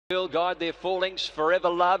Girl Guide, their 4 lengths, Forever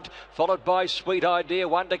Loved, followed by Sweet Idea,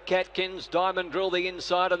 Wonder Catkins, Diamond Drill the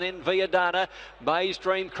inside, and then Viadana. May's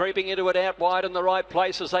Dream creeping into it out wide in the right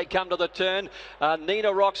place as they come to the turn.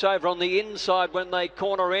 Nina Rocks over on the inside when they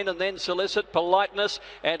corner in, and then Solicit, Politeness,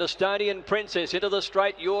 and Estonian Princess into the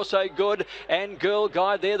straight. You're So Good and Girl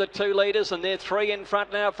Guide. They're the 2 leaders, and they're 3 in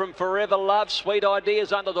front now from Forever Love. Sweet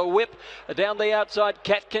Ideas under the whip. Down the outside,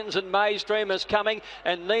 Catkins and May's Dream is coming,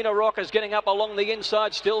 and Nina Rock is getting up along the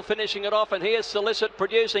inside, still finishing it off. And here's Solicit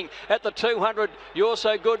producing at the 200. You're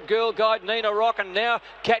So Good, Girl Guide, Nina Rock, and now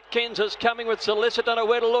Catkins is coming with Solicit. Don't know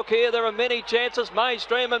where to look here. There are many chances. May's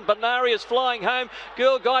Dream and Benaria is flying home.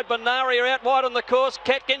 Girl Guide, Benaria out wide on the course.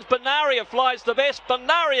 Catkins, Benaria flies the best.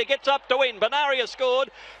 Benaria gets up to win. Benaria scored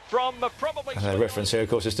from probably... And the reference here, of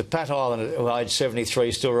course, is to Pat Island, who age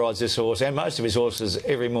 73, still rides this horse, and most of his horses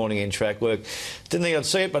every morning in track work. Didn't think I'd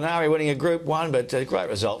see it, Benaria winning a Group 1, but a great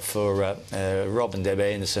result for Rob and Deb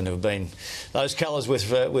Anderson, who have been those colours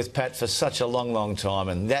with Pat for such a long, long time,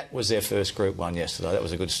 and that was their first Group 1 yesterday. That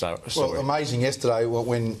was a good story. Well, amazing yesterday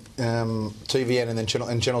when TVN and then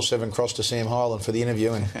Channel 7 crossed to Sam Hyland for the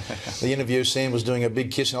interview, and the interview, Sam was doing a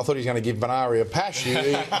big kiss, and I thought he was going to give Benaria a pash.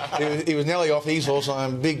 He was nearly off his horse.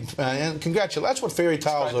 I'm big. And congratulations. That's what fairy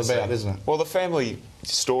tales are about, isn't it? Well, the family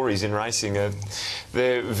stories in racing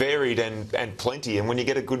they're varied and plenty, and when you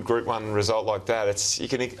get a good Group 1 result like that, you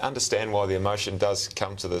can understand why the emotion does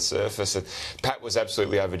come to the surface. And Pat was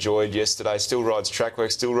absolutely overjoyed yesterday. Still rides track work,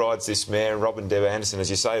 still rides this mare. Rob and Deb Anderson, as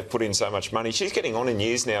you say, have put in so much money. She's getting on in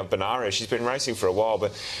years now, Benaria. She's been racing for a while,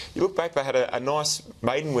 but you look back, they had a nice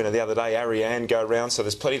maiden winner the other day, Ariane, go round, so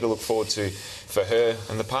there's plenty to look forward to for her,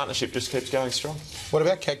 and the partnership just keeps going strong. What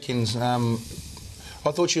about Catkins?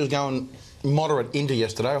 I thought she was going moderate into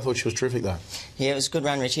yesterday. I thought she was terrific, though. Yeah, it was a good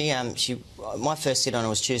run, Richie. My first sit on her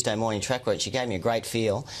was Tuesday morning track work. She gave me a great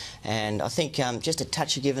feel, and I think just a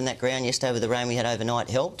touch of giving that ground yesterday with the rain we had overnight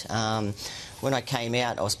helped. When I came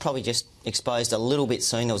out, I was probably just exposed a little bit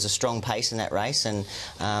soon. There was a strong pace in that race, and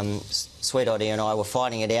Sweet Idea and I were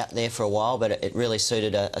fighting it out there for a while, but it really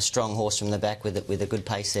suited a strong horse from the back with a good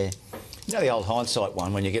pace there. You know the old hindsight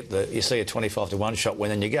one, when you see a 25-to-1 shot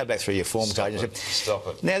win, and you go back through your form card and say, Stop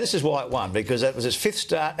it. Now, this is why it won, because that was his 5th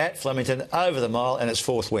start at Fleminton, over the mile, and its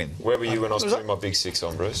 4th win. Where were you when I was putting my big 6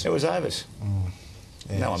 on, Bruce? It was overs.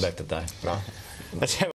 Yes. No one back today. No. That's how